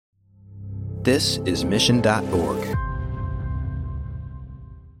This is Mission.org.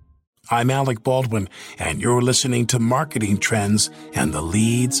 I'm Alec Baldwin, and you're listening to Marketing Trends and the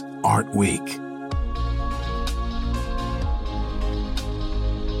Leads Aren't Weak.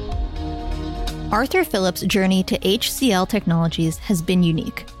 Arthur Phillips' journey to HCL Technologies has been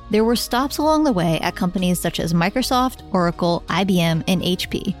unique. There were stops along the way at companies such as Microsoft, Oracle, IBM, and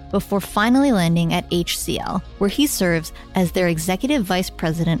HP, before finally landing at HCL, where he serves as their Executive Vice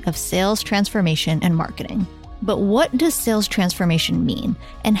President of Sales Transformation and Marketing. But what does sales transformation mean,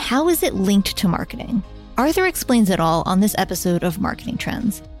 and how is it linked to marketing? Arthur explains it all on this episode of Marketing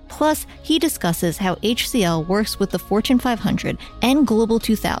Trends. Plus, he discusses how HCL works with the Fortune 500 and Global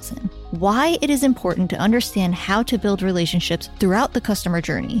 2000, why it is important to understand how to build relationships throughout the customer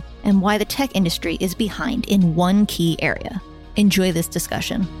journey, and why the tech industry is behind in one key area. Enjoy this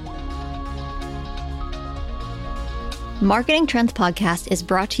discussion. Marketing Trends Podcast is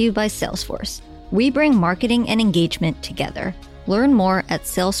brought to you by Salesforce. We bring marketing and engagement together. Learn more at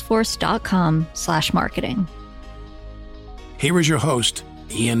salesforce.com/marketing. Here is your host,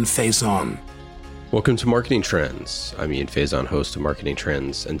 Ian Faison. Welcome to Marketing Trends. I'm Ian Faison, host of Marketing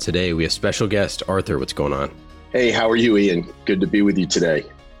Trends, and today we have special guest Arthur. What's going on? Hey, how are you, Ian? Good to be with you today.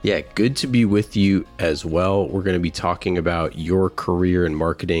 Yeah, good to be with you as well. We're going to be talking about your career in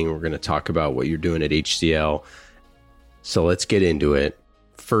marketing. We're going to talk about what you're doing at HCL. So let's get into it.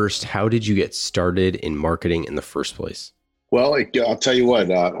 First, how did you get started in marketing in the first place? Well, I'll tell you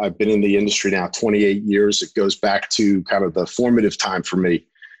what, I've been in the industry now 28 years. It goes back to kind of the formative time for me.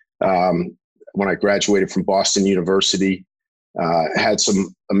 When I graduated from Boston University, had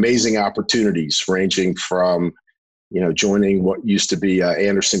some amazing opportunities ranging from, joining what used to be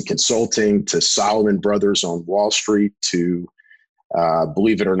Anderson Consulting to Solomon Brothers on Wall Street to,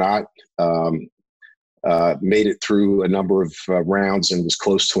 believe it or not, made it through a number of rounds and was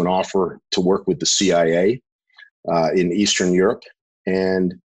close to an offer to work with the CIA in Eastern Europe.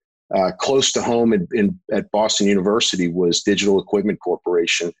 And close to home at Boston University was Digital Equipment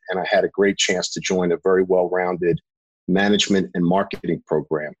Corporation, and I had a great chance to join a very well-rounded management and marketing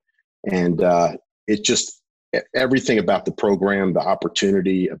program. And it just, everything about the program, the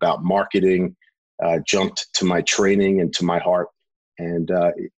opportunity about marketing jumped to my training and to my heart. And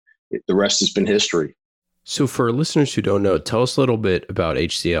the rest has been history. So for listeners who don't know, tell us a little bit about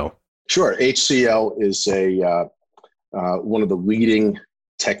HCL. Sure. HCL is one of the leading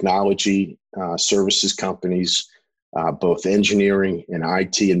technology services companies, both engineering and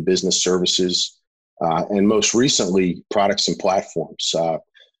IT and business services, and most recently, products and platforms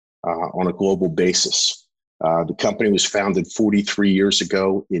on a global basis. The company was founded 43 years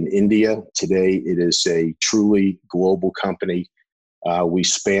ago in India. Today, it is a truly global company. We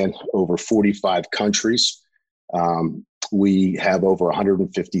span over 45 countries. We have over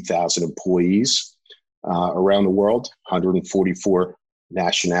 150,000 employees around the world, 144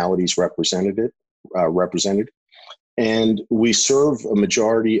 nationalities represented. And we serve a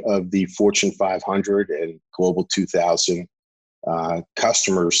majority of the Fortune 500 and Global 2000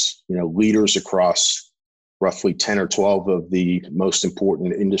 customers, leaders across roughly 10 or 12 of the most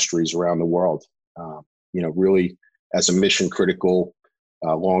important industries around the world, really as a mission critical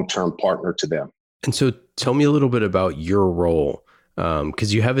long-term partner to them. And so tell me a little bit about your role,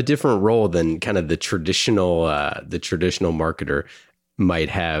 because you have a different role than kind of the traditional marketer might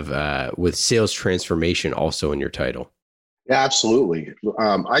have with sales transformation also in your title. Yeah, absolutely.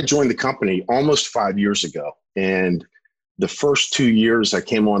 I joined the company almost 5 years ago. And the first 2 years I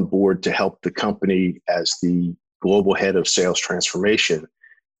came on board to help the company as the global head of sales transformation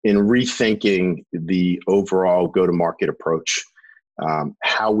in rethinking the overall go-to-market approach.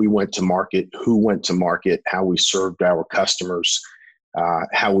 How we went to market, who went to market, how we served our customers,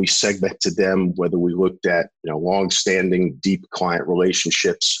 how we segmented them, whether we looked at long-standing, deep client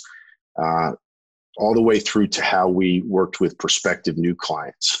relationships, all the way through to how we worked with prospective new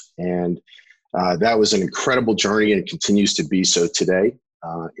clients. And that was an incredible journey and continues to be so today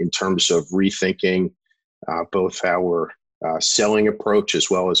in terms of rethinking both our selling approach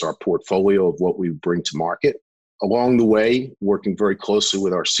as well as our portfolio of what we bring to market. Along the way, working very closely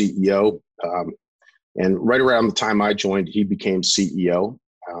with our CEO, and right around the time I joined, he became CEO.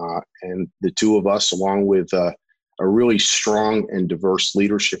 And the two of us, along with a really strong and diverse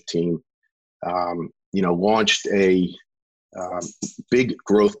leadership team, launched a big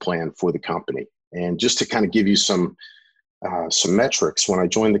growth plan for the company. And just to kind of give you some metrics, when I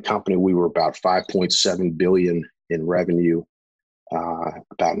joined the company, we were about $5.7 billion in revenue,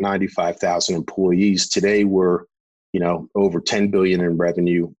 about 95,000 employees. Today, we're over $10 billion in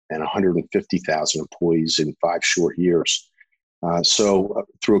revenue and 150,000 employees in 5 short years. So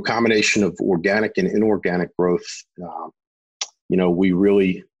through a combination of organic and inorganic growth, we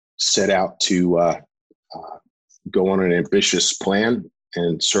really set out to go on an ambitious plan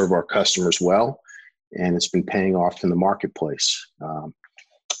and serve our customers well. And it's been paying off in the marketplace.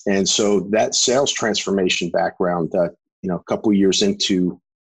 And so that sales transformation background that, a couple of years into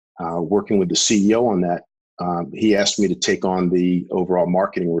working with the CEO on that, he asked me to take on the overall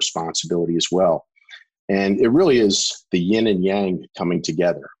marketing responsibility as well. And it really is the yin and yang coming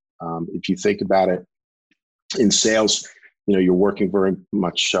together. If you think about it, in sales, you're working very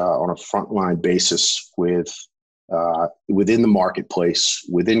much on a frontline basis with within the marketplace,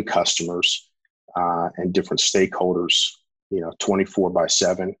 within customers, and different stakeholders,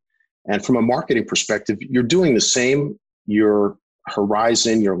 24/7. And from a marketing perspective, you're doing the same. Your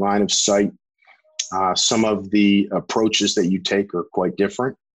horizon, your line of sight, some of the approaches that you take are quite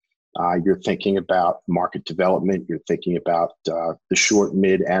different. You're thinking about market development. You're thinking about the short,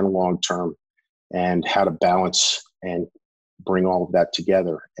 mid, and long term, and how to balance and bring all of that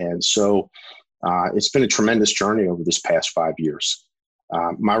together. And so it's been a tremendous journey over this past 5 years.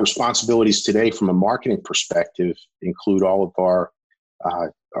 My responsibilities today from a marketing perspective include all of our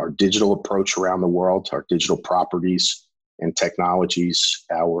digital approach around the world, our digital properties and technologies,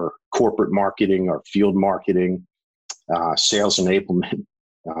 our corporate marketing, our field marketing, sales enablement,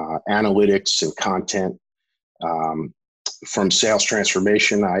 analytics and content. From sales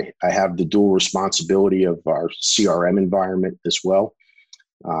transformation, I have the dual responsibility of our CRM environment as well,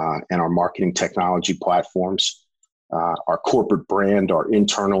 and our marketing technology platforms, our corporate brand, our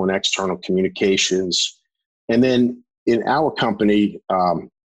internal and external communications. And then in our company,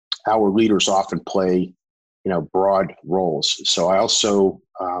 our leaders often play, broad roles. So I also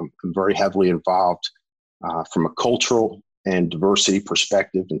am very heavily involved from a cultural and diversity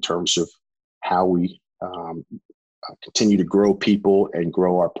perspective in terms of how we continue to grow people and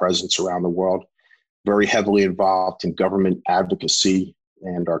grow our presence around the world. Very heavily involved in government advocacy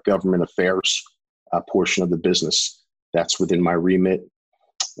and our government affairs portion of the business. That's within my remit.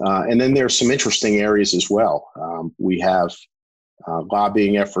 And then there are some interesting areas as well. We have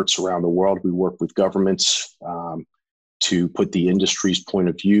lobbying efforts around the world. We work with governments to put the industry's point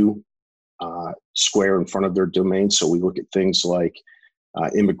of view square in front of their domain. So we look at things like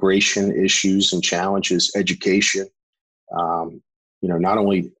immigration issues and challenges, education, not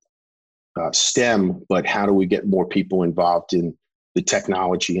only STEM, but how do we get more people involved in the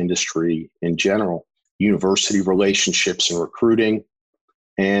technology industry in general, university relationships and recruiting.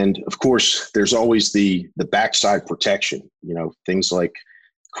 And of course, there's always the backside protection, things like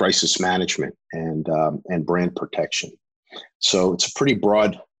crisis management and brand protection. So it's a pretty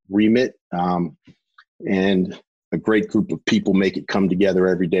broad remit, and a great group of people make it come together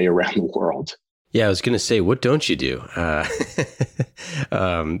every day around the world. Yeah, I was going to say, what don't you do?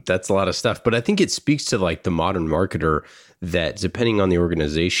 That's a lot of stuff. But I think it speaks to like the modern marketer that depending on the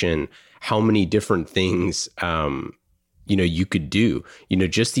organization, how many different things you could do,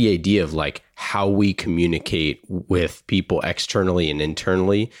 just the idea of like how we communicate with people externally and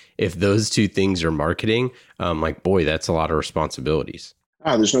internally. If those two things are marketing, boy, that's a lot of responsibilities.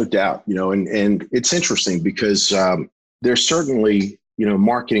 There's no doubt, and it's interesting because there's certainly,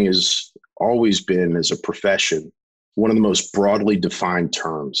 marketing has always been as a profession, one of the most broadly defined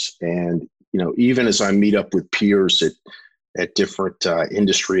terms. And, even as I meet up with peers at different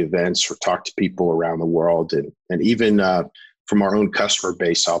industry events or talk to people around the world, and even from our own customer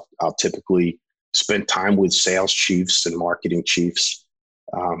base, I'll typically spend time with sales chiefs and marketing chiefs.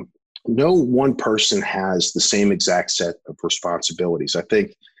 No one person has the same exact set of responsibilities. I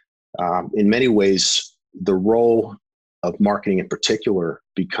think in many ways, the role of marketing in particular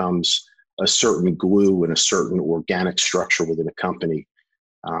becomes a certain glue and a certain organic structure within a company.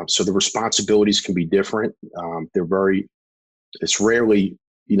 So the responsibilities can be different. It's rarely,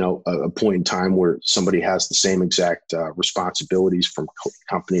 a point in time where somebody has the same exact responsibilities from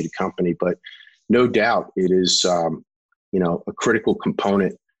company to company, but no doubt it is, a critical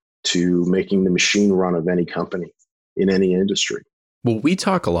component to making the machine run of any company in any industry. Well, we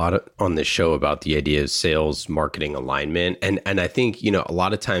talk a lot on this show about the idea of sales marketing alignment. And I think, a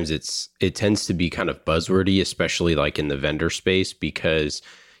lot of times it tends to be kind of buzzwordy, especially like in the vendor space, because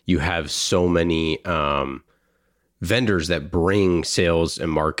you have so many vendors that bring sales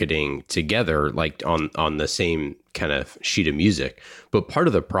and marketing together, like on the same kind of sheet of music. But part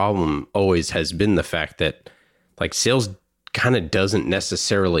of the problem always has been the fact that like sales kind of doesn't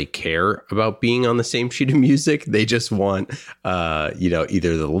necessarily care about being on the same sheet of music. They just want,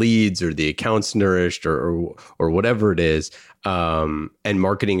 either the leads or the accounts nourished or whatever it is. And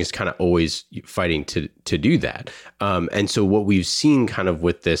marketing is kind of always fighting to do that. And so what we've seen kind of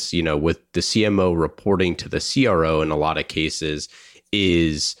with this, with the CMO reporting to the CRO in a lot of cases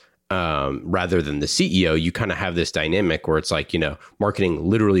is, rather than the CEO, you kind of have this dynamic where it's like, marketing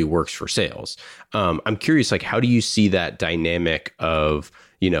literally works for sales. I'm curious, like, how do you see that dynamic of,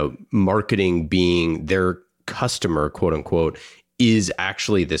 marketing being their customer, quote unquote, is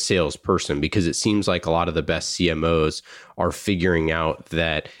actually the salesperson? Because it seems like a lot of the best CMOs are figuring out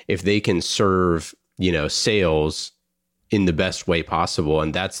that if they can serve, sales in the best way possible,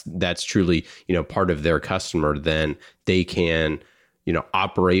 and that's truly, part of their customer, then they can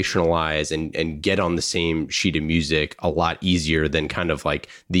operationalize and get on the same sheet of music a lot easier than kind of like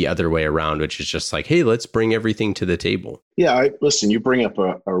the other way around, which is just like, hey, let's bring everything to the table. Yeah, listen, you bring up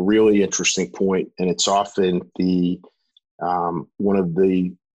a really interesting point, and it's often the one of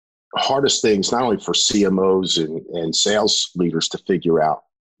the hardest things, not only for CMOs and sales leaders to figure out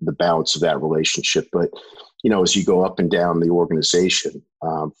the balance of that relationship, but as you go up and down the organization,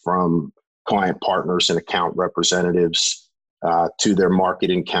 from client partners and account representatives to their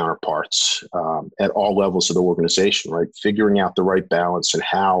marketing counterparts at all levels of the organization, right? Figuring out the right balance and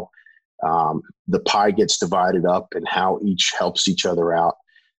how the pie gets divided up and how each helps each other out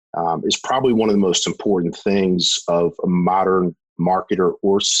is probably one of the most important things of a modern marketer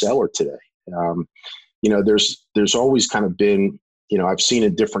or seller today. There's always kind of been, I've seen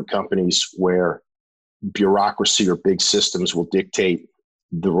in different companies where bureaucracy or big systems will dictate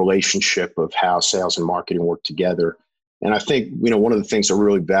the relationship of how sales and marketing work together. And I think, one of the things I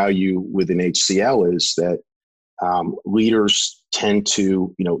really value within HCL is that leaders tend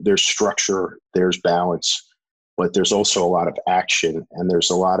to, there's structure, there's balance, but there's also a lot of action. And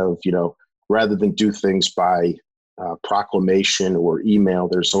there's a lot of, rather than do things by proclamation or email,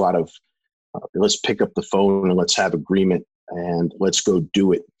 there's a lot of, let's pick up the phone and let's have agreement and let's go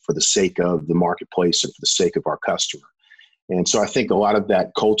do it for the sake of the marketplace and for the sake of our customer. And so I think a lot of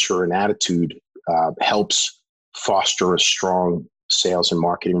that culture and attitude helps foster a strong sales and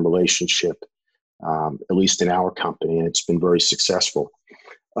marketing relationship, at least in our company, and it's been very successful.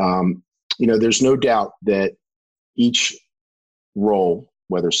 There's no doubt that each role,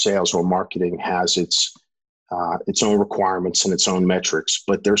 whether sales or marketing, has its own requirements and its own metrics,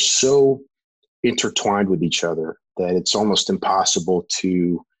 but they're so intertwined with each other that it's almost impossible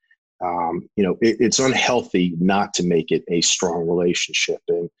to, it's unhealthy not to make it a strong relationship.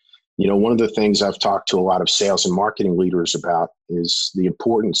 And one of the things I've talked to a lot of sales and marketing leaders about is the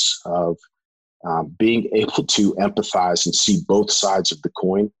importance of being able to empathize and see both sides of the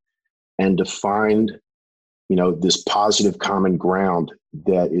coin and to find, this positive common ground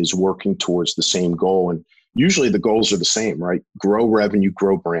that is working towards the same goal. And usually the goals are the same, right? Grow revenue,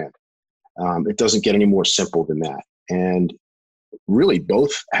 grow brand. It doesn't get any more simple than that. And really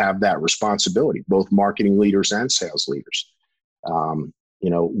both have that responsibility, both marketing leaders and sales leaders.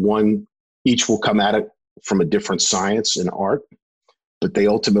 Each will come at it from a different science and art, but they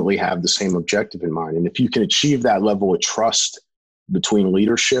ultimately have the same objective in mind. And if you can achieve that level of trust between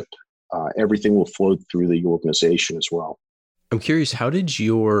leadership, everything will flow through the organization as well. I'm curious, how did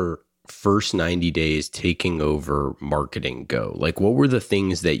your first 90 days taking over marketing go? Like, what were the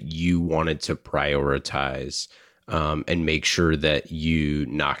things that you wanted to prioritize and make sure that you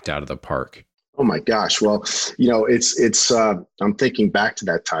knocked out of the park? Oh my gosh. Well, it's I'm thinking back to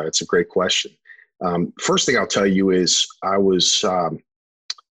that time. It's a great question. First thing I'll tell you is I was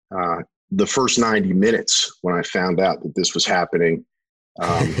the first 90 minutes when I found out that this was happening,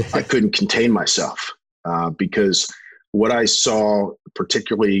 I couldn't contain myself because what I saw,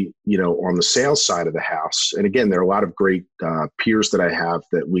 particularly, on the sales side of the house, and again, there are a lot of great peers that I have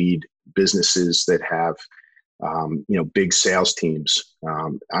that lead businesses that have big sales teams.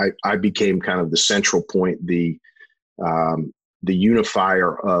 I became kind of the central point, the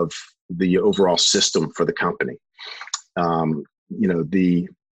unifier of the overall system for the company. The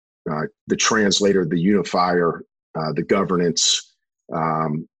translator, the unifier, the governance,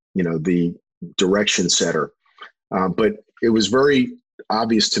 the direction setter. But it was very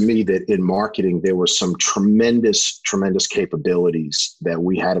obvious to me that in marketing, there were some tremendous capabilities that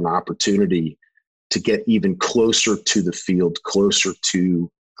we had an opportunity to get even closer to the field, closer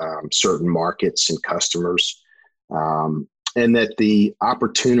to certain markets and customers, and that the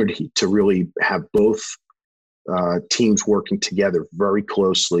opportunity to really have both teams working together very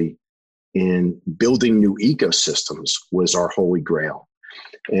closely in building new ecosystems was our holy grail.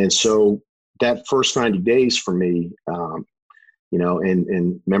 And so that first 90 days for me,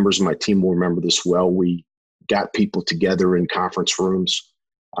 and members of my team will remember this well. We got people together in conference rooms.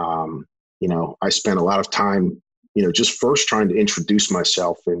 I spent a lot of time, just first trying to introduce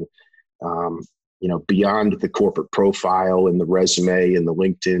myself and, beyond the corporate profile and the resume and the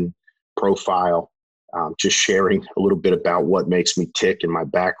LinkedIn profile, just sharing a little bit about what makes me tick and my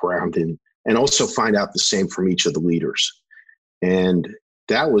background, and also find out the same from each of the leaders. And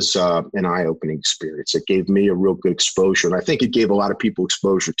that was an eye-opening experience. It gave me a real good exposure. And I think it gave a lot of people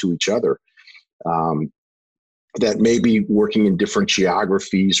exposure to each other that may be working in different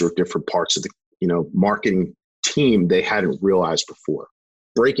geographies or different parts of the marketing team they hadn't realized before.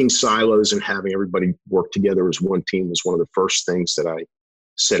 Breaking silos and having everybody work together as one team was one of the first things that I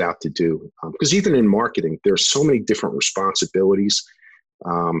set out to do. Because even in marketing, there's so many different responsibilities.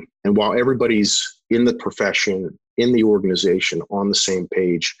 And while everybody's in the profession, in the organization, on the same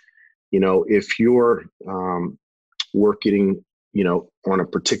page, if you're working, on a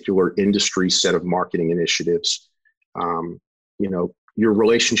particular industry set of marketing initiatives, your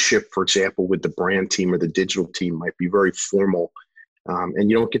relationship, for example, with the brand team or the digital team might be very formal, and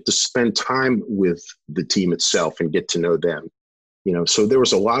you don't get to spend time with the team itself and get to know them. So there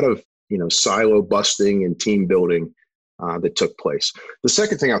was a lot of, silo busting and team building that took place. The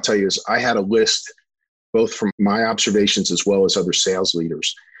second thing I'll tell you is I had a list, both from my observations as well as other sales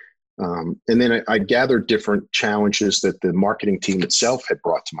leaders. And then I gathered different challenges that the marketing team itself had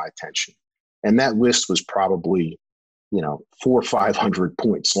brought to my attention. And that list was probably, 400 or 500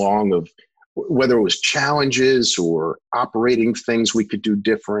 points long of whether it was challenges or operating things we could do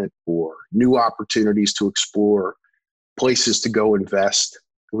different or new opportunities to explore, places to go invest.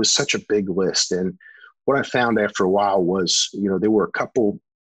 It was such a big list. And what I found after a while was, there were a couple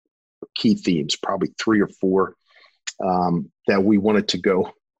key themes, probably 3 or 4, that we wanted to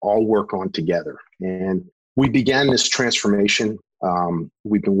go all work on together. And we began this transformation.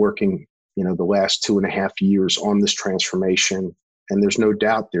 We've been working, the last 2.5 years on this transformation. And there's no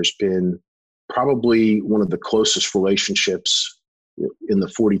doubt there's been probably one of the closest relationships in the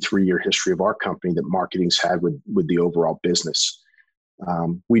 43-year history of our company that marketing's had with the overall business.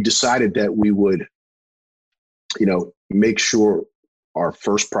 We decided that we would, make sure our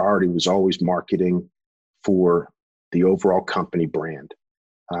first priority was always marketing for the overall company brand,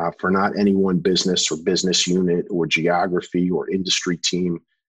 for not any one business or business unit or geography or industry team,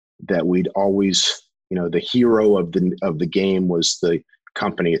 that we'd always, the hero of the game was the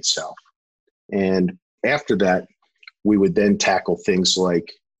company itself. And after that, we would then tackle things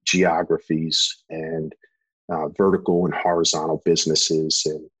like geographies and vertical and horizontal businesses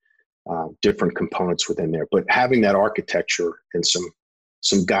and different components within there. But having that architecture and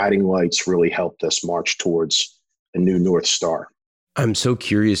some guiding lights really helped us march towards a new North Star. I'm so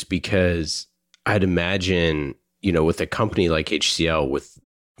curious because I'd imagine, with a company like HCL,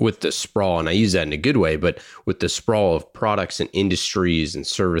 with the sprawl, and I use that in a good way, but with the sprawl of products and industries and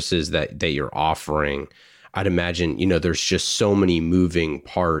services that you're offering, I'd imagine, there's just so many moving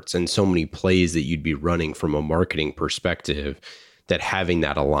parts and so many plays that you'd be running from a marketing perspective that having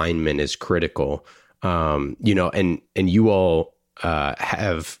that alignment is critical. And you all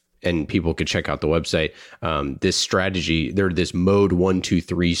have, and people could check out the website, this strategy, this mode 1, 2,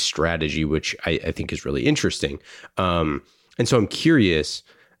 3 strategy, which I think is really interesting. And so I'm curious,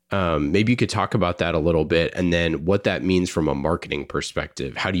 maybe you could talk about that a little bit, and then what that means from a marketing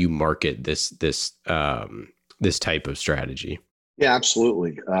perspective. How do you market this type of strategy? Yeah,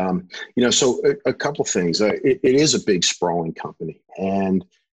 absolutely. So a couple things. It is a big sprawling company, and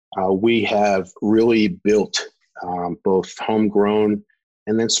we have really built both homegrown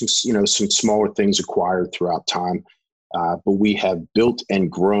and then some smaller things acquired throughout time. But we have built and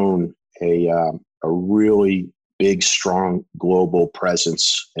grown a really big, strong global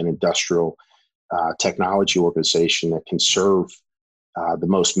presence and industrial technology organization that can serve the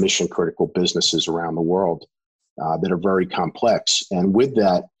most mission critical businesses around the world that are very complex. And with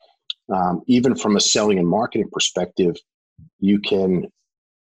that, even from a selling and marketing perspective, you can,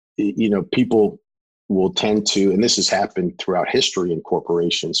 people will tend to, and this has happened throughout history in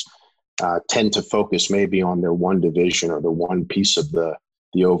corporations, tend to focus maybe on their one division or the one piece of the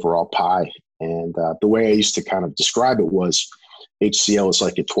overall pie. And the way I used to kind of describe it was HCL is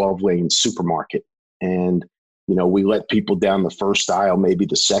like a 12-lane supermarket. And, we let people down the first aisle, maybe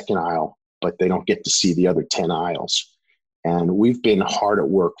the second aisle, but they don't get to see the other 10 aisles. And we've been hard at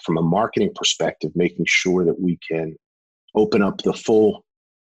work from a marketing perspective, making sure that we can open up the full,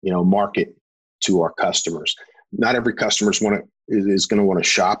 market to our customers. Not every customer is going to want to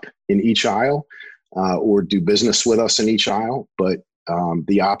shop in each aisle or do business with us in each aisle, but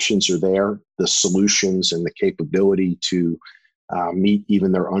the options are there, the solutions and the capability to meet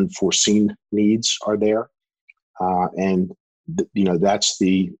even their unforeseen needs are there. That's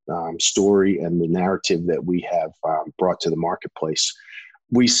the story and the narrative that we have brought to the marketplace.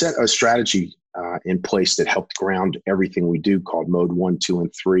 We set a strategy in place that helped ground everything we do called Mode 1, 2,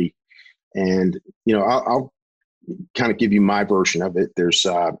 and 3. And, I'll kind of give you my version of it. There's,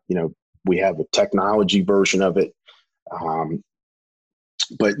 we have a technology version of it.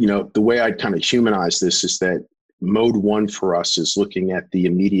 But the way I kind of humanize this is that Mode 1 for us is looking at the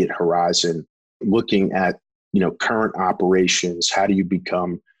immediate horizon, looking at, current operations. How do you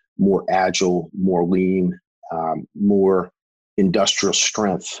become more agile, more lean, more industrial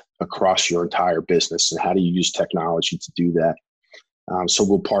strength across your entire business? And how do you use technology to do that? So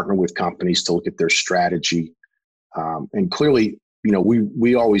we'll partner with companies to look at their strategy. And clearly,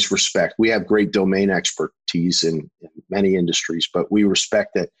 we always respect, we have great domain expertise in many industries, but we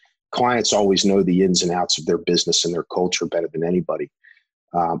respect that clients always know the ins and outs of their business and their culture better than anybody.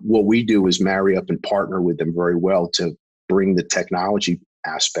 What we do is marry up and partner with them very well to bring the technology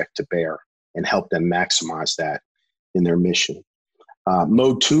aspect to bear and help them maximize that in their mission.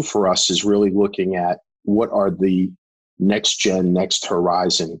 Mode 2 for us is really looking at what are the next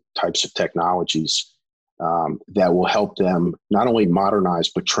horizon types of technologies that will help them not only modernize,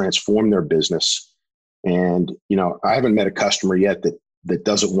 but transform their business. And, I haven't met a customer yet that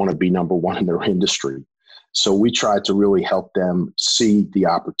doesn't want to be number one in their industry. So we try to really help them see the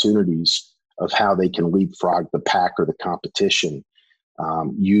opportunities of how they can leapfrog the pack or the competition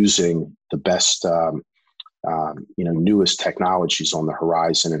using the best, newest technologies on the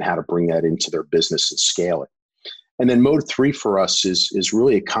horizon and how to bring that into their business and scale it. And then Mode 3 for us is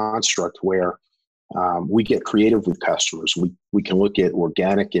really a construct where we get creative with customers. We can look at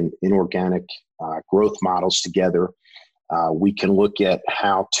organic and inorganic growth models together. We can look at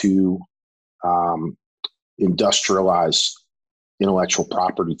how to industrialize intellectual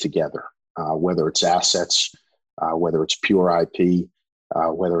property together, whether it's assets, whether it's pure IP,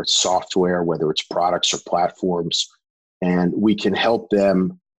 whether it's software, whether it's products or platforms. And we can help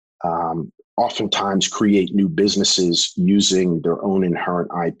them oftentimes create new businesses using their own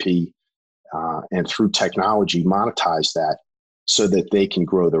inherent IP and through technology monetize that so that they can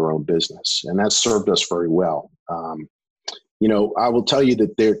grow their own business. And that's served us very well. I will tell you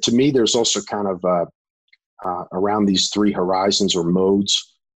that there's also kind of around these three horizons or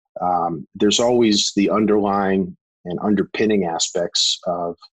modes, there's always the underlying and underpinning aspects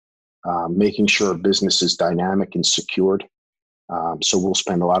of making sure a business is dynamic and secured. So we'll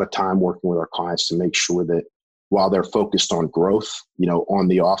spend a lot of time working with our clients to make sure that while they're focused on growth, on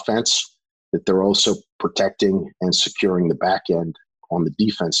the offense, that they're also protecting and securing the back end on the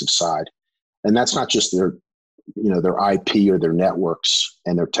defensive side. And that's not just their IP or their networks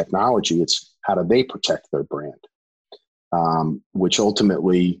and their technology. It's how do they protect their brand, which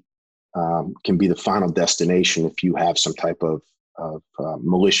ultimately can be the final destination if you have some type of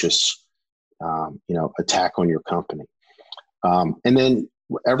malicious, attack on your company. And then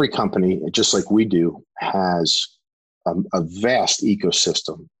every company, just like we do, has a vast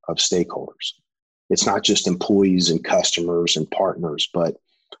ecosystem of stakeholders. It's not just employees and customers and partners, but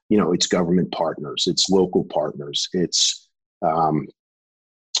it's government partners, it's local partners, it's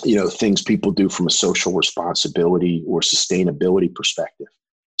things people do from a social responsibility or sustainability perspective.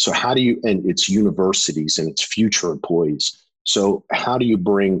 So and it's universities and it's future employees. So how do you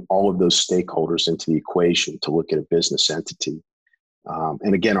bring all of those stakeholders into the equation to look at a business entity?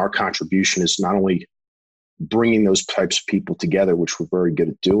 And again, our contribution is not only bringing those types of people together, which we're very good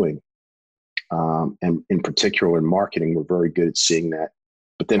at doing, and in particular in marketing, we're very good at seeing that.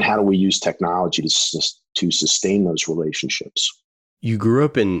 But then how do we use technology to sustain those relationships? You grew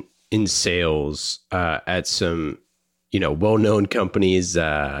up in sales at some, well-known companies,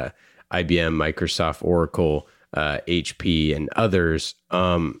 IBM, Microsoft, Oracle, HP, and others.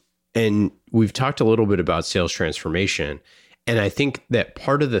 And we've talked a little bit about sales transformation. And I think that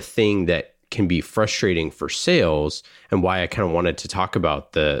part of the thing that can be frustrating for sales, and why I kind of wanted to talk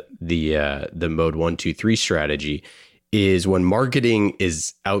about the Mode 1, 2, 3 strategy, is when marketing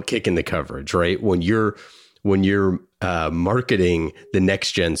is out kicking the coverage, right? When you're marketing the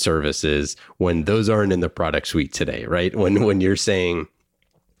next gen services, when those aren't in the product suite today, right? When you're saying,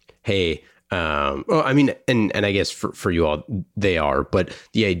 hey, and I guess for you all, they are, but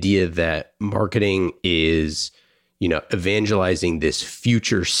the idea that marketing is, evangelizing this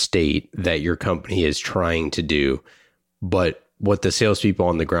future state that your company is trying to do. But what the salespeople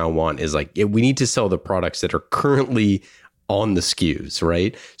on the ground want is like, we need to sell the products that are currently on the SKUs,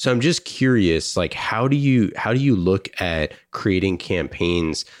 right? So I'm just curious, like, how do you look at creating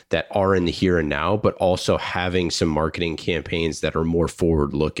campaigns that are in the here and now, but also having some marketing campaigns that are more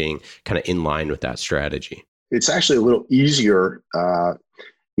forward looking, kind of in line with that strategy? It's actually a little easier,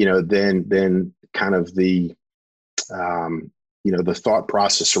 than kind of the the thought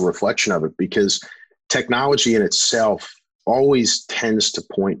process or reflection of it, because technology in itself always tends to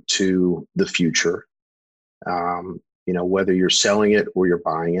point to the future. Whether you're selling it or you're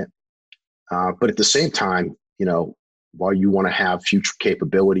buying it. But at the same time, while you want to have future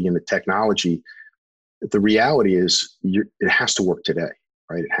capability in the technology, the reality is it has to work today,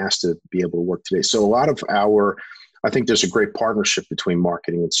 right? It has to be able to work today. So a lot of I think there's a great partnership between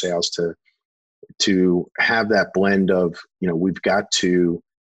marketing and sales to have that blend of, we've got to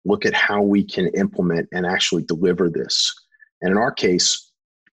look at how we can implement and actually deliver this. And in our case,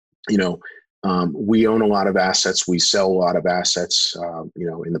 we own a lot of assets. We sell a lot of assets,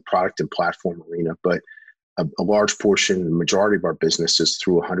 in the product and platform arena, but a large portion, the majority of our business is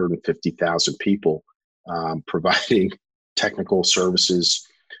through 150,000 people, providing technical services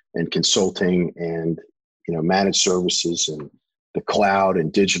and consulting and, managed services and the cloud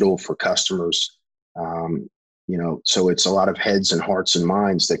and digital for customers. So it's a lot of heads and hearts and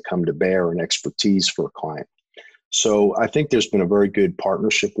minds that come to bear and expertise for a client. So I think there's been a very good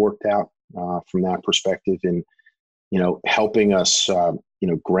partnership worked out from that perspective, and helping us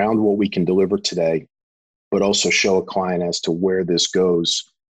ground what we can deliver today, but also show a client as to where this goes.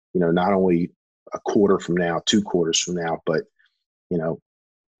 Not only a quarter from now, 2 quarters from now, but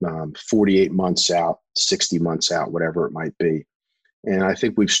 48 months out, 60 months out, whatever it might be. And I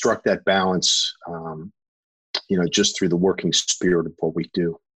think we've struck that balance, just through the working spirit of what we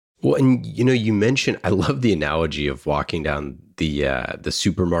do. Well, and you mentioned, I love the analogy of walking down the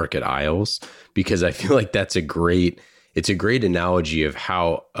supermarket aisles, because I feel like it's a great analogy of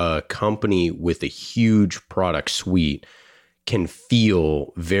how a company with a huge product suite can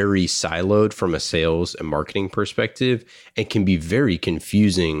feel very siloed from a sales and marketing perspective, and can be very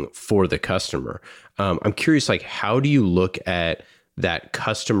confusing for the customer. I'm curious, like, how do you look at that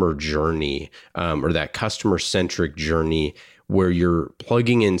customer journey, or that customer-centric journey, where you're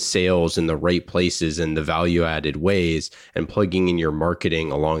plugging in sales in the right places and the value-added ways, and plugging in your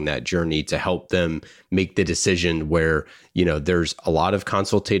marketing along that journey to help them make the decision where, there's a lot of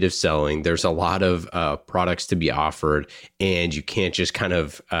consultative selling, there's a lot of products to be offered, and you can't just kind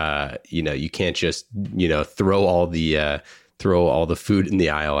of, you can't just, throw all the food in the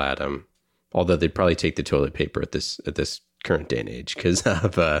aisle at them. Although they'd probably take the toilet paper at this current day and age because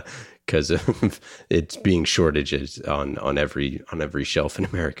of it's being shortages on every shelf in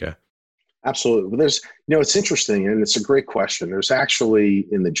America. Absolutely. But there's, it's interesting, and it's a great question. There's actually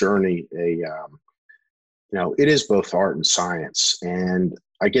in the journey it is both art and science, and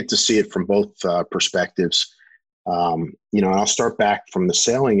I get to see it from both perspectives. And I'll start back from the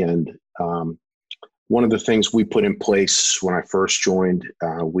selling end. One of the things we put in place when I first joined,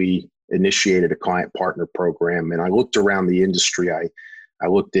 we initiated a client partner program, and I looked around the industry. I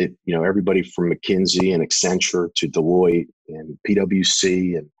looked at, everybody from McKinsey and Accenture to Deloitte and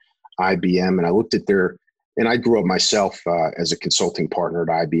PwC and IBM. And I looked at and I grew up myself as a consulting partner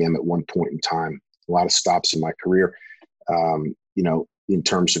at IBM at one point in time, a lot of stops in my career, in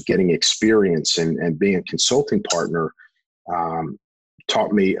terms of getting experience and being a consulting partner,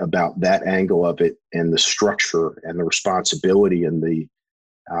 taught me about that angle of it, and the structure and the responsibility and the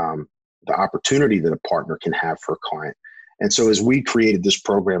opportunity that a partner can have for a client. And so as we created this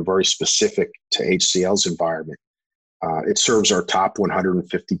program very specific to HCL's environment, it serves our top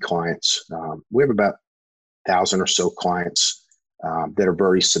 150 clients. We have about 1,000 or so clients that are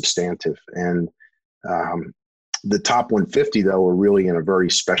very substantive. And the top 150, though, are really in a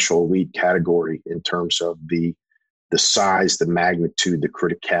very special elite category in terms of the size, the magnitude, the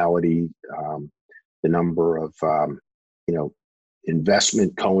criticality, the number of,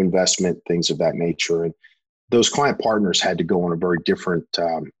 investment, co-investment, things of that nature. And those client partners had to go on a very different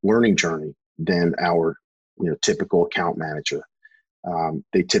learning journey than our typical account manager.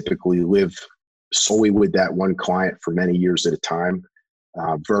 They typically live solely with that one client for many years at a time,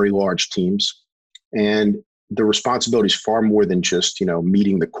 very large teams. And the responsibility is far more than just,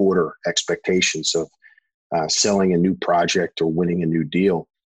 meeting the quarter expectations of selling a new project or winning a new deal.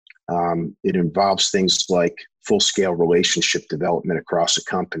 It involves things like full-scale relationship development across a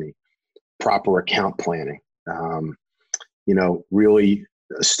company, proper account planning, really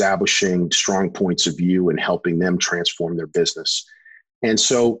establishing strong points of view and helping them transform their business. And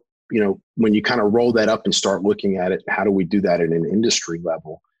so, when you kind of roll that up and start looking at it, how do we do that at an industry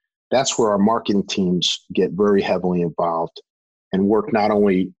level? that's where our marketing teams get very heavily involved and work not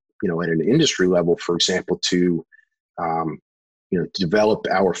only, at an industry level, for example, to, develop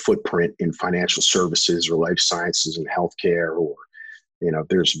our footprint in financial services or life sciences and healthcare, or,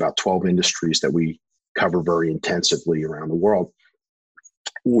 there's about 12 industries that we cover very intensively around the world.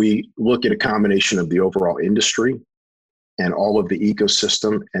 We look at a combination of the overall industry and all of the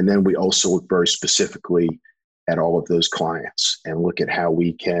ecosystem. And then we also look very specifically at all of those clients and look at how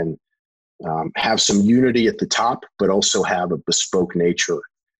we can have some unity at the top, but also have a bespoke nature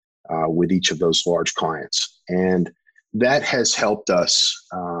with each of those large clients. And that has helped us,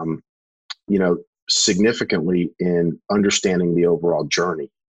 significantly in understanding the overall journey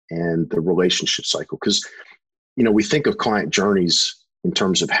and the relationship cycle. Because, we think of client journeys in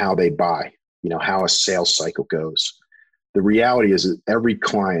terms of how they buy, how a sales cycle goes. The reality is that every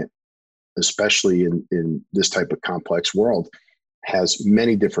client, especially in this type of complex world, has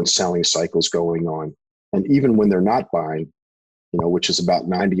many different selling cycles going on. And even when they're not buying, which is about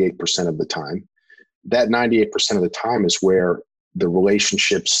 98% of the time, that 98% of the time is where the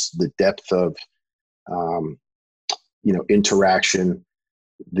relationships, the depth of, interaction,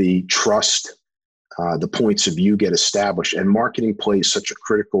 the trust, the points of view get established. And marketing plays such a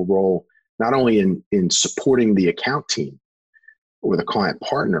critical role, not only in supporting the account team or the client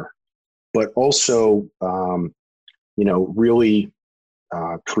partner, but also, really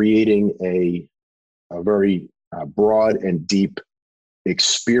creating a very broad and deep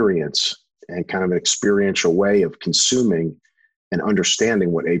experience and kind of an experiential way of consuming and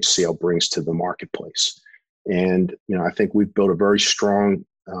understanding what HCL brings to the marketplace. And, I think we've built a very strong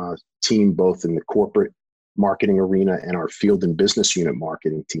team, both in the corporate marketing arena and our field and business unit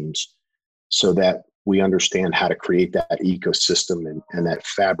marketing teams, so that we understand how to create that ecosystem and that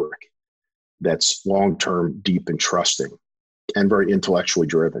fabric that's long-term, deep and trusting, and very intellectually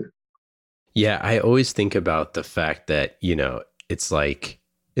driven. Yeah, I always think about the fact that,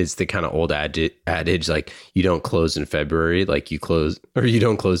 it's the kind of old adage, like you don't close in February, like you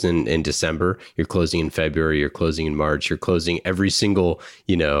don't close in December, you're closing in February, you're closing in March, you're closing every single,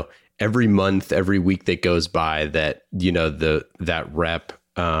 every month, every week that goes by that, that rep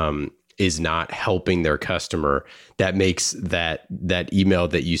is not helping their customer. That makes that email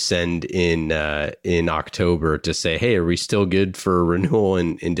that you send in October to say, hey, are we still good for renewal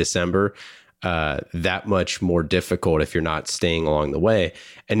in December? That much more difficult if you're not staying along the way.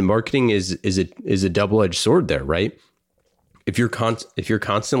 And marketing is a double-edged sword there, right? If you're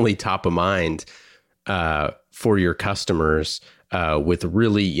constantly top of mind for your customers with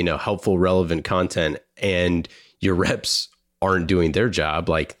really helpful, relevant content, and your reps aren't doing their job,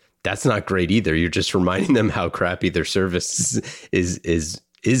 like that's not great either. You're just reminding them how crappy their service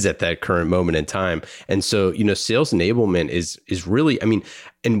is at that current moment in time. And so, sales enablement is really,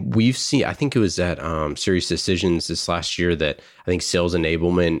 and we've seen, I think it was at Serious Decisions this last year that I think sales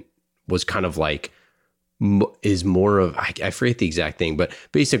enablement was kind of like, is more of, I forget the exact thing, but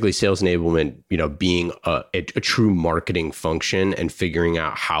basically sales enablement, being a true marketing function and figuring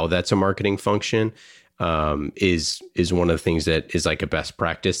out how that's a marketing function is one of the things that is like a best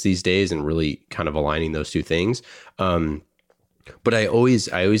practice these days, and really kind of aligning those two things. But I always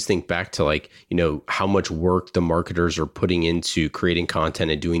think back to how much work the marketers are putting into creating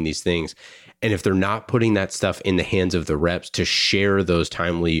content and doing these things. And if they're not putting that stuff in the hands of the reps to share those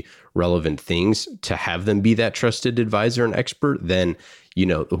timely, relevant things, to have them be that trusted advisor and expert, then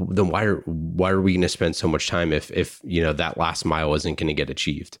why are we going to spend so much time if that last mile isn't going to get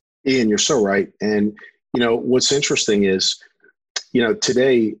achieved? Ian, you're so right. And what's interesting is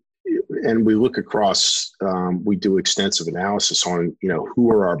today, and we look across, we do extensive analysis on, who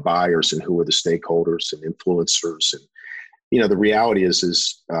are our buyers and who are the stakeholders and influencers. And, the reality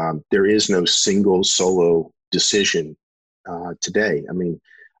is there is no single solo decision today.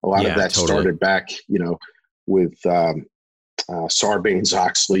 A lot of that started back, with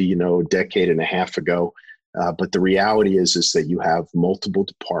Sarbanes-Oxley, a decade and a half ago. But the reality is that you have multiple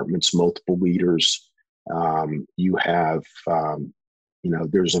departments, multiple leaders. You have,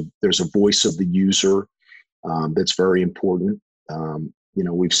 there's a voice of the user that's very important.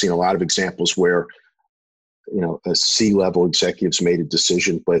 We've seen a lot of examples where, a C-level executive's made a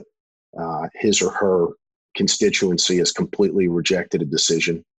decision, but his or her constituency has completely rejected a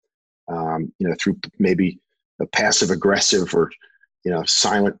decision, through maybe a passive aggressive or,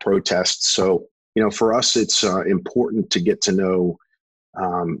 silent protest. So, for us, it's important to get to know,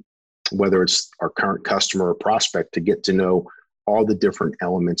 whether it's our current customer or prospect, to get to know all the different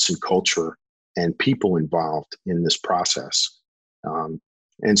elements and culture and people involved in this process.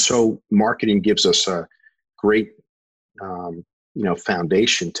 And so marketing gives us a great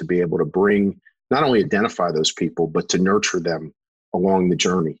foundation to be able to bring, not only identify those people, but to nurture them along the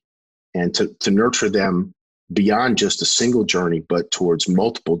journey, and to nurture them beyond just a single journey, but towards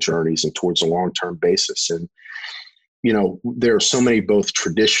multiple journeys and towards a long-term basis. And, there are so many both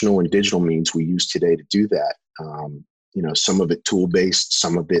traditional and digital means we use today to do that. Some of it tool-based,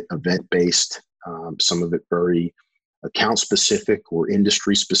 some of it event-based, some of it very account-specific or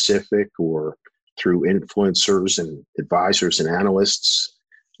industry-specific, or through influencers and advisors and analysts.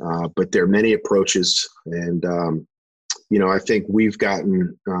 But there are many approaches. And, I think we've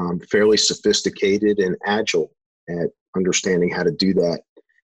gotten fairly sophisticated and agile at understanding how to do that.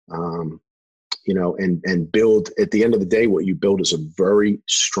 And build, at the end of the day, what you build is a very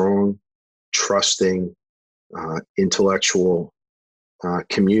strong, trusting, intellectual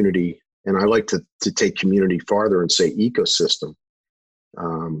community. And I like to take community farther and say ecosystem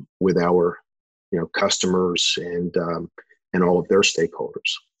with our, customers and all of their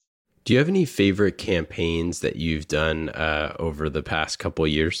stakeholders. Do you have any favorite campaigns that you've done over the past couple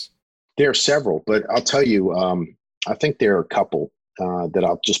of years? There are several, but I'll tell you, I think there are a couple that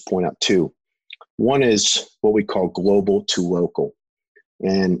I'll just point out two. One is what we call global to local.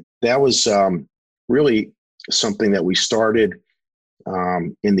 And that was really something that we started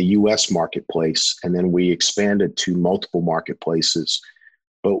in the US marketplace, and then we expanded to multiple marketplaces.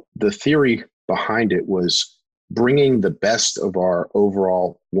 But the theory behind it was bringing the best of our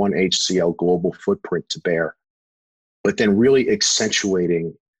overall One HCL global footprint to bear, but then really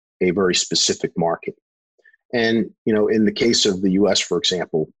accentuating a very specific market. And, in the case of the US, for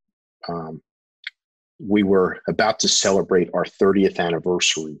example, we were about to celebrate our 30th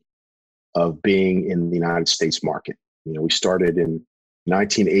anniversary of being in the United States market. We started in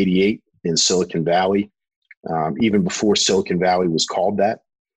 1988 in Silicon Valley, even before Silicon Valley was called that.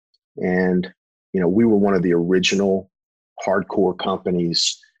 And, we were one of the original hardcore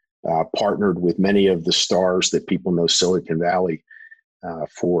companies, partnered with many of the stars that people know Silicon Valley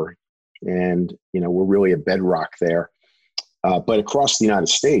for. And, we're really a bedrock there. But across the United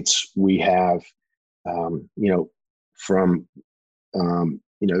States, we have, from,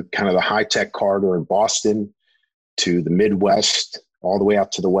 kind of the high-tech corridor in Boston to the Midwest, all the way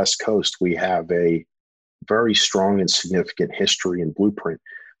out to the West Coast, we have a very strong and significant history and blueprint.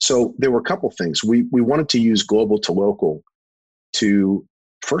 So there were a couple things. We wanted to use global to local to,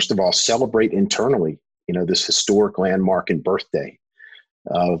 first of all, celebrate internally, this historic landmark and birthday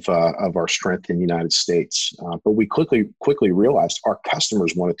of our strength in the United States. But we quickly realized our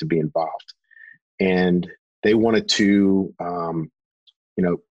customers wanted to be involved, and they wanted to,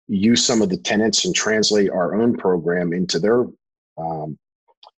 use some of the tenets and translate our own program into their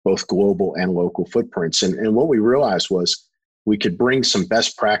both global and local footprints. And what we realized was we could bring some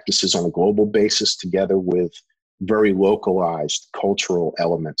best practices on a global basis together with very localized cultural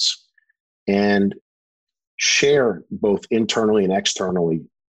elements, and share both internally and externally,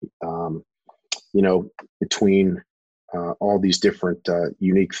 between all these different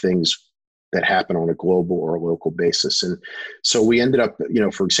unique things that happen on a global or a local basis. And so we ended up,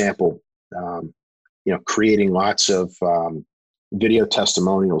 for example, creating lots of video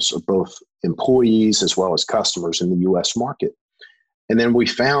testimonials of both employees as well as customers in the US market. And then we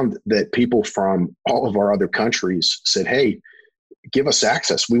found that people from all of our other countries said, hey, give us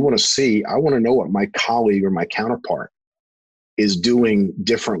access. I want to know what my colleague or my counterpart is doing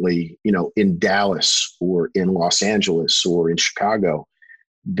differently, in Dallas or in Los Angeles or in Chicago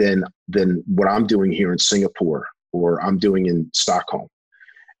than what I'm doing here in Singapore or I'm doing in Stockholm.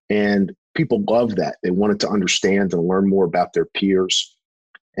 And people loved that. They wanted to understand and learn more about their peers.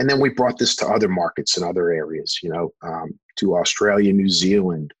 And then we brought this to other markets and other areas, to Australia, New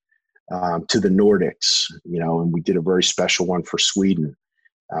Zealand, to the Nordics, and we did a very special one for Sweden.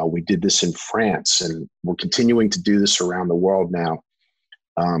 We did this in France, and we're continuing to do this around the world now.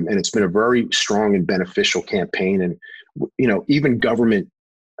 And it's been a very strong and beneficial campaign. And, even government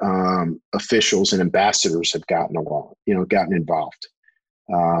officials and ambassadors have gotten involved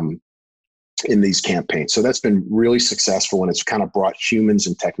in these campaigns. So that's been really successful, and it's kind of brought humans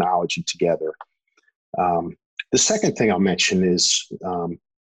and technology together. The second thing I'll mention is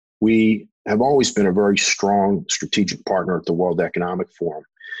we have always been a very strong strategic partner at the World Economic Forum.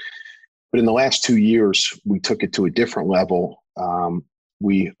 But in the last 2 years, we took it to a different level.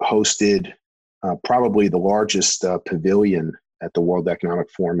 We hosted probably the largest pavilion at the World Economic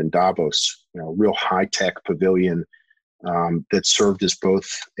Forum in Davos, a real high-tech pavilion that served as both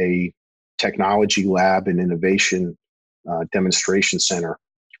a technology lab and innovation demonstration center,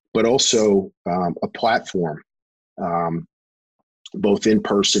 but also a platform, both in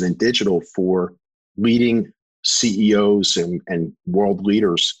person and digital, for leading CEOs and world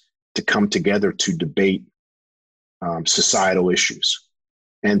leaders to come together to debate societal issues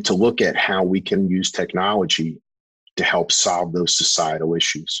and to look at how we can use technology to help solve those societal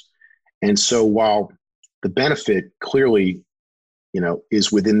issues. And so while the benefit clearly,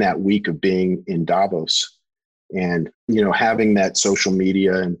 is within that week of being in Davos and, having that social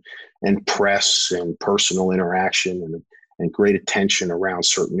media and press and personal interaction and great attention around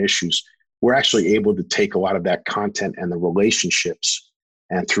certain issues, we're actually able to take a lot of that content and the relationships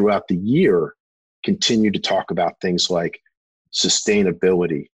and throughout the year continue to talk about things like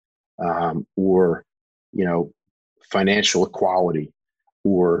sustainability or, financial equality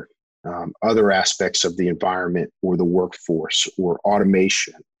or other aspects of the environment or the workforce or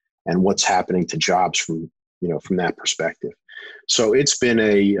automation and what's happening to jobs from that perspective. So it's been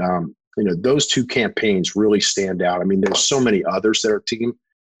those two campaigns really stand out. I mean, there's so many others that our team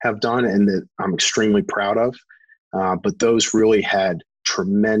have done and that I'm extremely proud of, but those really had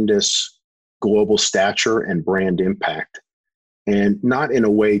tremendous global stature and brand impact, and not in a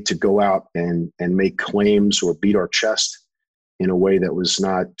way to go out and make claims or beat our chest in a way that was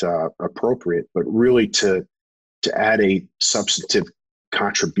not appropriate, but really to add a substantive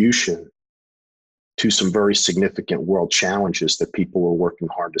contribution to some very significant world challenges that people were working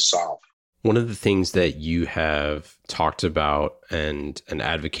hard to solve. One of the things that you have talked about and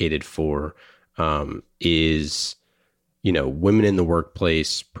advocated for is, women in the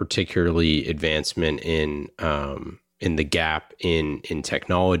workplace, particularly advancement in the gap in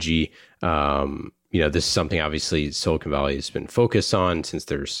technology. This is something obviously Silicon Valley has been focused on since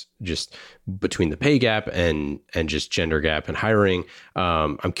there's just between the pay gap and just gender gap in hiring.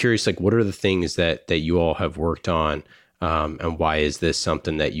 I'm curious, what are the things that you all have worked on, and why is this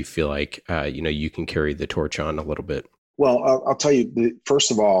something that you feel like you can carry the torch on a little bit? Well, I'll tell you. First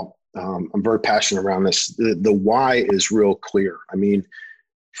of all, I'm very passionate around this. The why is real clear. I mean,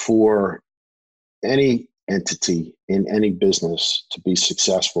 for any entity in any business to be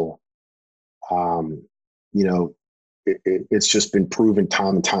successful, it's just been proven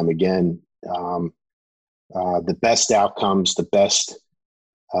time and time again. The best outcomes, the best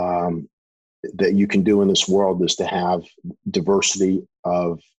that you can do in this world is to have diversity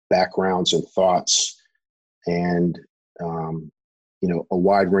of backgrounds and thoughts and, a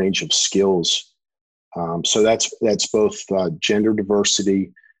wide range of skills. So that's both gender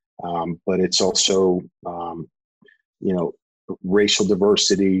diversity, but it's also, racial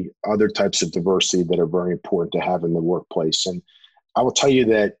diversity, other types of diversity that are very important to have in the workplace. And I will tell you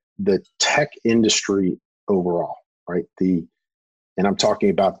that the tech industry overall, right? And I'm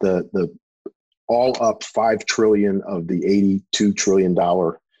talking about the all up 5 trillion of the $82 trillion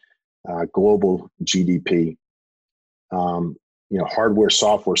global GDP. Hardware,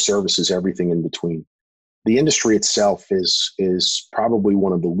 software, services, everything in between. The industry itself is probably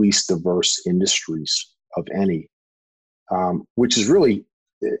one of the least diverse industries of any, which is really,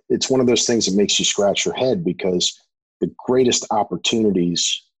 it's one of those things that makes you scratch your head, because the greatest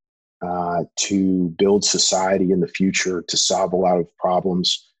opportunities to build society in the future, to solve a lot of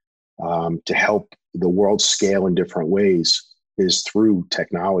problems, to help the world scale in different ways is through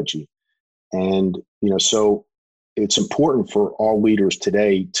technology. And, so it's important for all leaders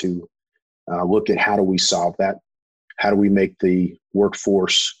today to look at how do we solve that? How do we make the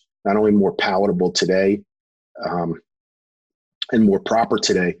workforce not only more palatable today and more proper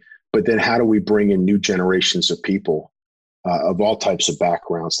today, but then how do we bring in new generations of people of all types of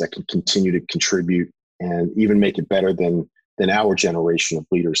backgrounds that can continue to contribute and even make it better than our generation of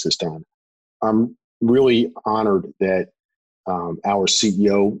leaders has done. I'm really honored that our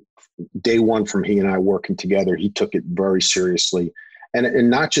CEO, day one from he and I working together, he took it very seriously, and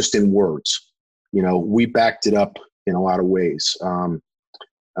not just in words. We backed it up in a lot of ways.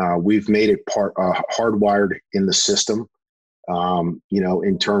 We've made it hardwired in the system,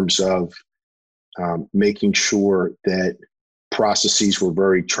 in terms of making sure that processes were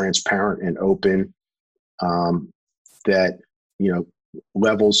very transparent and open, that,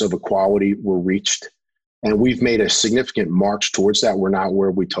 levels of equality were reached. And we've made a significant march towards that. We're not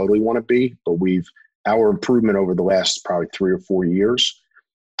where we totally want to be, but our improvement over the last probably 3 or 4 years,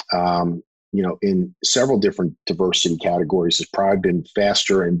 in several different diversity categories has probably been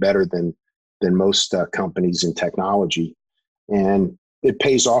faster and better than most companies in technology. And it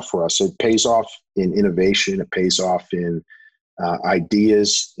pays off for us. It pays off in innovation. It pays off in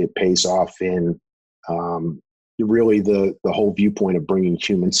ideas. It pays off in really the whole viewpoint of bringing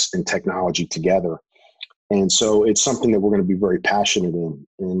humans and technology together. And so it's something that we're going to be very passionate in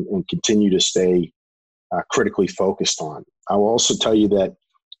and continue to stay critically focused on. I will also tell you that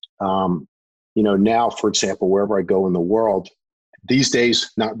now, for example, wherever I go in the world, these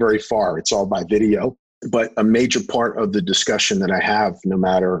days, not very far, it's all by video. But a major part of the discussion that I have, no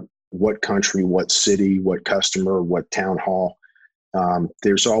matter what country, what city, what customer, what town hall,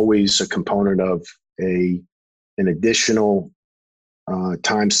 there's always a component of an additional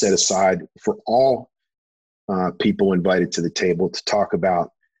time set aside for all people invited to the table to talk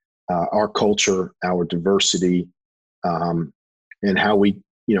about our culture, our diversity, and how we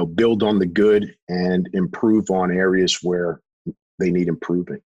build on the good and improve on areas where they need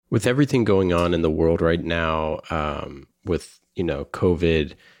improving. With everything going on in the world right now, with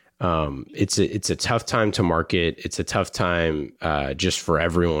COVID, it's a tough time to market. It's a tough time just for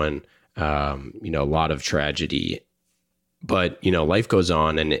everyone. A lot of tragedy, but life goes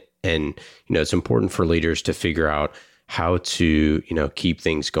on, and it's important for leaders to figure out how to keep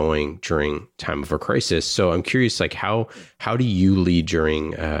things going during time of a crisis. So I'm curious, like how do you lead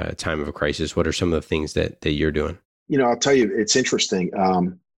during a time of a crisis? What are some of the things that you're doing? I'll tell you, it's interesting.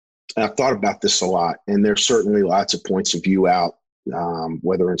 I've thought about this a lot, and there's certainly lots of points of view out,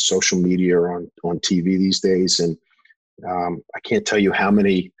 whether in social media or on TV these days. And I can't tell you how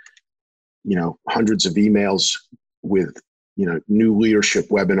many, hundreds of emails with, new leadership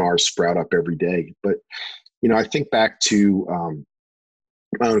webinars sprout up every day. But, I think back to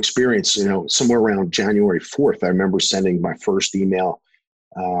my own experience, somewhere around January 4th, I remember sending my first email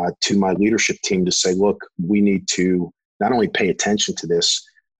to my leadership team to say, look, we need to not only pay attention to this,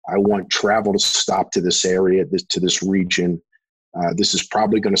 I want travel to stop to this area, to this region. This is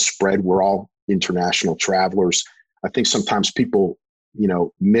probably going to spread. We're all international travelers. I think sometimes people,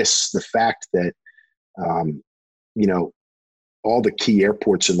 miss the fact that, all the key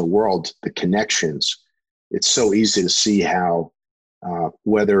airports in the world, the connections, it's so easy to see how,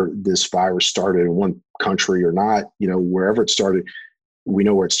 whether this virus started in one country or not, wherever it started, we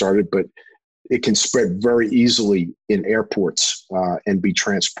know where it started, but it can spread very easily in airports and be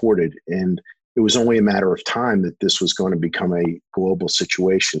transported. And it was only a matter of time that this was going to become a global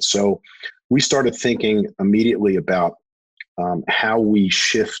situation. So we started thinking immediately about how we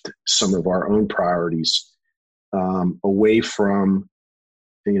shift some of our own priorities away from,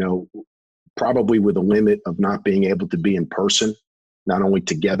 probably with a limit of not being able to be in person, not only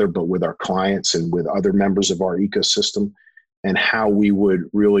together, but with our clients and with other members of our ecosystem, and how we would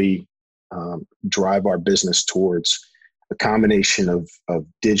really drive our business towards a combination of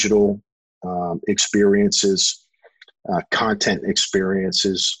digital experiences, content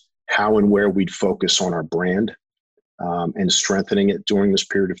experiences, how and where we'd focus on our brand and strengthening it during this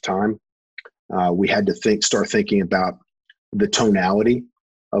period of time. We had to start thinking about the tonality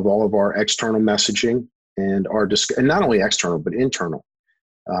of all of our external messaging and and not only external, but internal.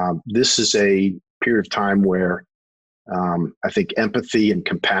 This is a period of time where I think empathy and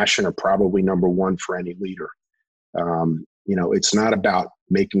compassion are probably number one for any leader. It's not about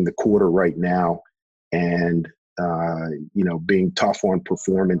making the quarter right now and, being tough on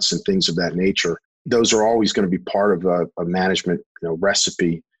performance and things of that nature. Those are always going to be part of a management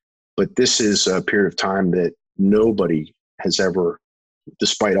recipe. But this is a period of time that nobody has ever,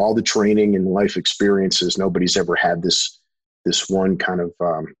 despite all the training and life experiences, nobody's ever had this one kind of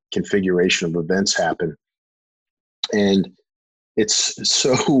configuration of events happen. And it's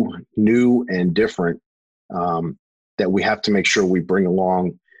so new and different that we have to make sure we bring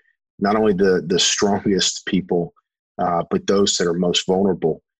along not only the strongest people, but those that are most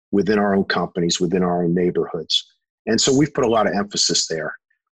vulnerable within our own companies, within our own neighborhoods. And so we've put a lot of emphasis there.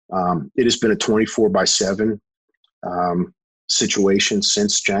 It has been a 24/7 situation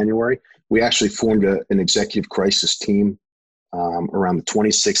since January. We actually formed an executive crisis team around the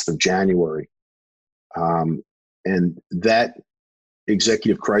 26th of January. And that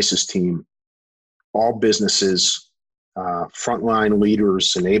executive crisis team, all businesses, frontline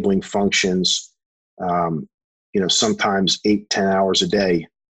leaders, enabling functions, sometimes 8-10 hours a day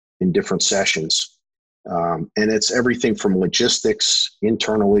in different sessions. And it's everything from logistics,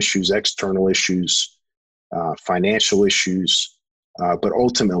 internal issues, external issues, financial issues, but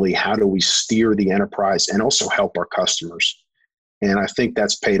ultimately, how do we steer the enterprise and also help our customers? And I think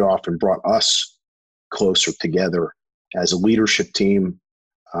that's paid off and brought us closer together as a leadership team.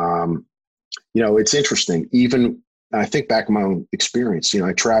 It's interesting. Even I think back in my own experience,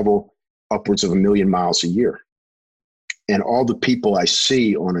 I travel upwards of 1 million miles a year, and all the people I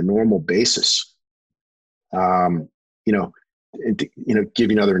see on a normal basis, give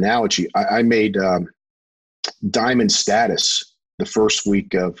you another analogy. I made diamond status the first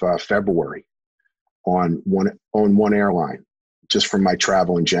week of February on one airline, just from my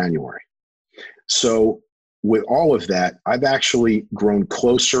travel in January. So with all of that, I've actually grown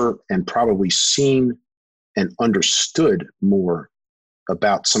closer and probably seen and understood more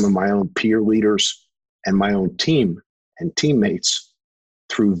about some of my own peer leaders and my own team and teammates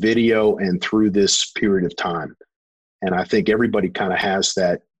through video and through this period of time. And I think everybody kind of has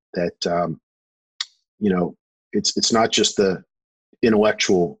that, it's not just the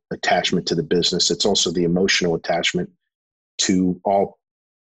intellectual attachment to the business. It's also the emotional attachment to all,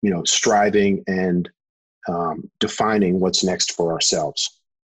 striving and defining what's next for ourselves.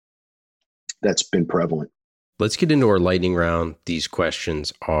 That's been prevalent. Let's get into our lightning round. These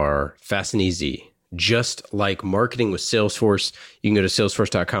questions are fast and easy. Just like marketing with Salesforce, you can go to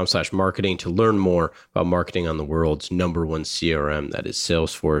salesforce.com/marketing to learn more about marketing on the world's #1 CRM. That is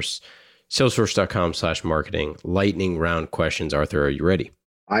Salesforce. Salesforce.com/marketing. Lightning round questions. Arthur, are you ready?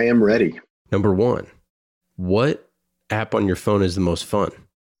 I am ready. Number 1, what app on your phone is the most fun?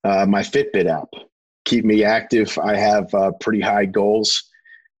 My Fitbit app. Keep me active. I have pretty high goals.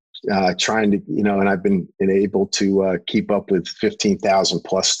 Trying to, and I've been able to keep up with 15,000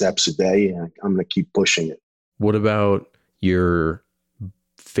 plus steps a day, and I'm going to keep pushing it. What about your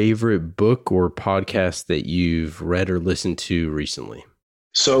favorite book or podcast that you've read or listened to recently?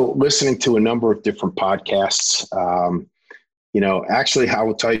 So listening to a number of different podcasts, actually, I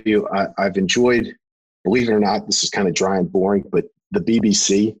will tell you, I've enjoyed, believe it or not, this is kind of dry and boring, but the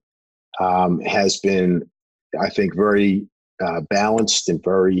BBC has been, I think, very balanced and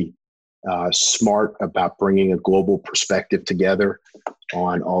very smart about bringing a global perspective together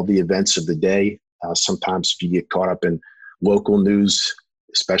on all the events of the day. Sometimes if you get caught up in local news,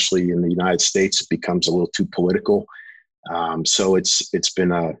 especially in the United States, it becomes a little too political. So it's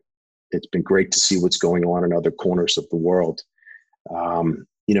been great to see what's going on in other corners of the world. From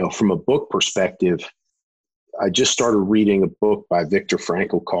a book perspective, I just started reading a book by Viktor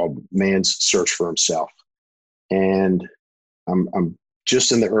Frankl called Man's Search for Himself. And I'm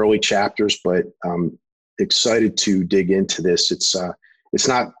just in the early chapters, but I'm excited to dig into this. It's a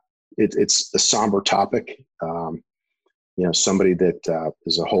somber topic. Somebody that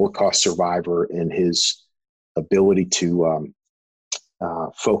is a Holocaust survivor, and his ability to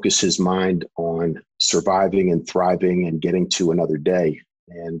focus his mind on surviving and thriving and getting to another day.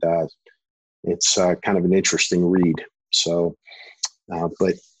 And it's kind of an interesting read. So,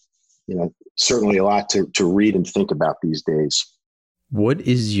 but certainly a lot to read and think about these days. What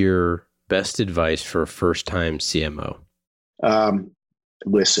is your best advice for a first-time CMO?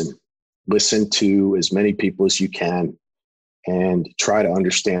 Listen to as many people as you can, and try to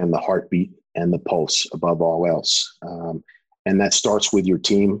understand the heartbeat and the pulse above all else. And that starts with your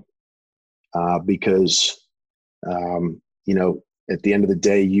team, because, at the end of the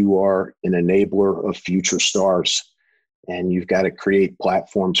day, you are an enabler of future stars, and you've got to create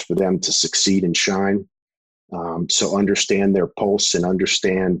platforms for them to succeed and shine. So understand their pulse and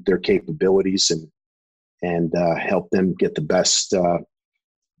understand their capabilities, and help them get the best,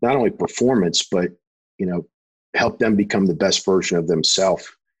 not only performance, but, help them become the best version of themselves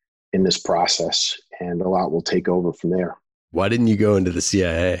in this process. And a lot will take over from there. Why didn't you go into the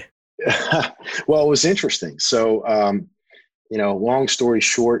CIA? Well, it was interesting. So, long story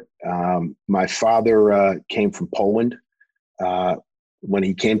short, my father came from Poland. When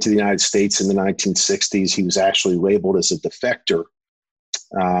he came to the United States in the 1960s, he was actually labeled as a defector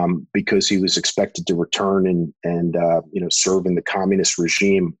because he was expected to return and serve in the communist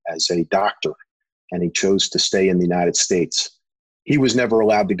regime as a doctor, and he chose to stay in the United States. He was never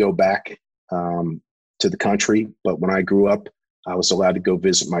allowed to go back to the country, but when I grew up, I was allowed to go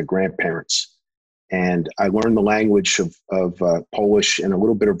visit my grandparents, and I learned the language of Polish and a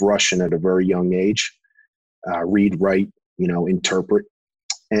little bit of Russian at a very young age. Read, write, interpret.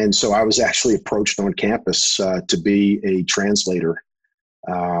 And so I was actually approached on campus to be a translator,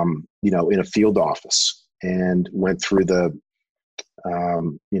 in a field office, and went through the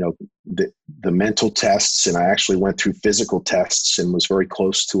mental tests, and I actually went through physical tests and was very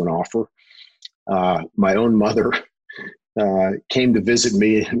close to an offer. My own mother came to visit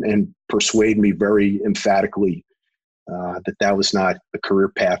me and persuade me very emphatically that was not a career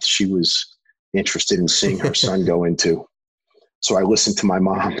path she was interested in seeing her son go into. So I listened to my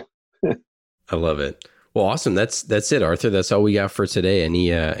mom. I love it. Well, awesome. That's it, Arthur. That's all we got for today.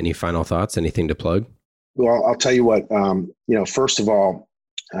 Any final thoughts? Anything to plug? Well, I'll tell you what. First of all,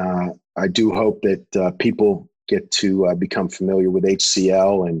 I do hope that people get to become familiar with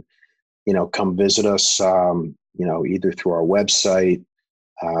HCL and come visit us. Either through our website,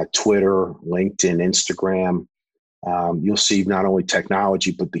 Twitter, LinkedIn, Instagram. You'll see not only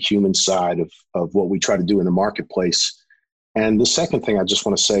technology but the human side of what we try to do in the marketplace. And the second thing I just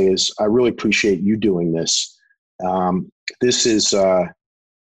want to say is I really appreciate you doing this. This is, for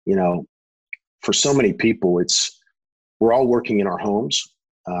so many people, we're all working in our homes.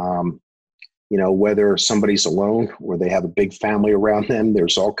 Whether somebody's alone or they have a big family around them,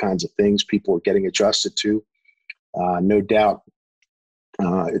 there's all kinds of things people are getting adjusted to. No doubt,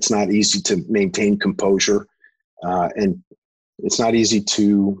 it's not easy to maintain composure, and it's not easy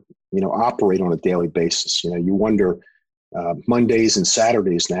to, operate on a daily basis. You wonder, Mondays and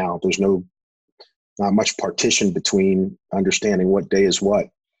Saturdays now, there's not much partition between understanding what day is what.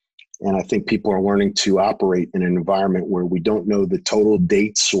 And I think people are learning to operate in an environment where we don't know the total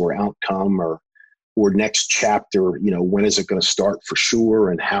dates or outcome or next chapter, when is it going to start for sure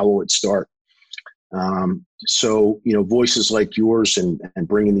and how will it start? So voices like yours and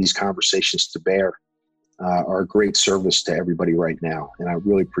bringing these conversations to bear are a great service to everybody right now. And I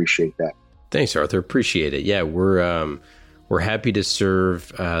really appreciate that. Thanks, Arthur. Appreciate it. Yeah, we're happy to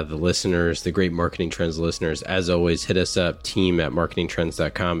serve the listeners, the great Marketing Trends listeners. As always, hit us up,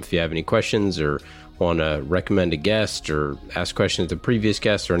 team@marketingtrends.com, if you have any questions or want to recommend a guest or ask questions to previous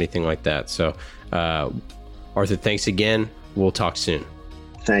guests or anything like that. So, Arthur, thanks again. We'll talk soon.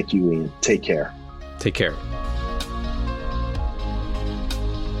 Thank you, Ian. Take care. Take care.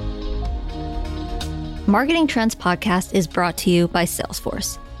 Marketing Trends Podcast is brought to you by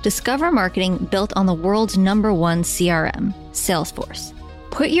Salesforce. Discover marketing built on the world's #1 CRM, Salesforce.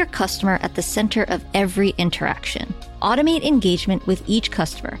 Put your customer at the center of every interaction. Automate engagement with each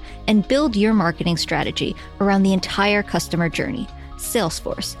customer and build your marketing strategy around the entire customer journey.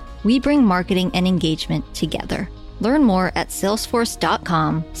 Salesforce. We bring marketing and engagement together. Learn more at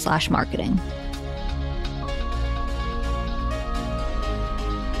salesforce.com/marketing.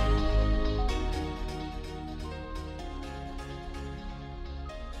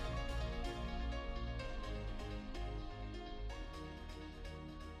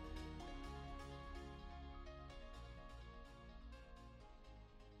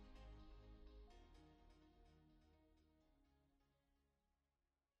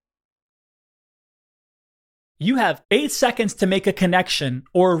 You have 8 seconds to make a connection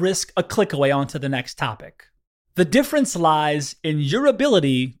or risk a click away onto the next topic. The difference lies in your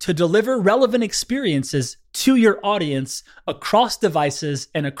ability to deliver relevant experiences to your audience across devices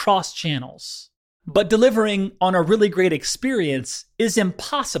and across channels. But delivering on a really great experience is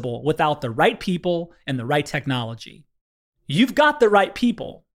impossible without the right people and the right technology. You've got the right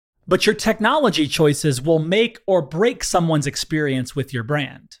people, but your technology choices will make or break someone's experience with your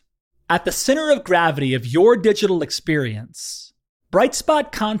brand. At the center of gravity of your digital experience,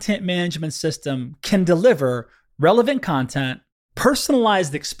 Brightspot Content Management System can deliver relevant content,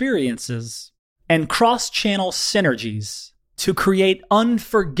 personalized experiences, and cross-channel synergies to create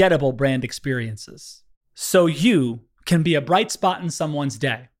unforgettable brand experiences, so you can be a bright spot in someone's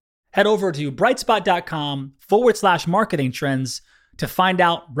day. Head over to brightspot.com/marketing trends to find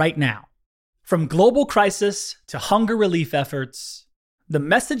out right now. From global crisis to hunger relief efforts, the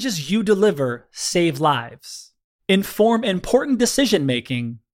messages you deliver save lives, inform important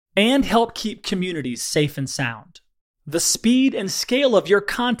decision-making, and help keep communities safe and sound. The speed and scale of your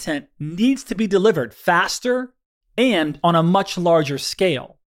content needs to be delivered faster and on a much larger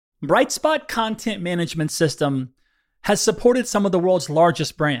scale. Brightspot Content Management System has supported some of the world's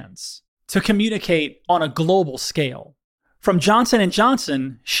largest brands to communicate on a global scale. From Johnson &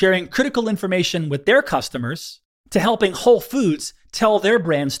 Johnson sharing critical information with their customers to helping Whole Foods tell their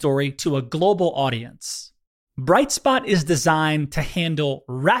brand story to a global audience. Brightspot is designed to handle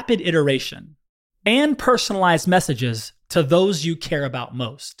rapid iteration and personalized messages to those you care about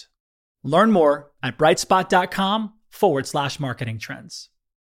most. Learn more at brightspot.com/marketing trends.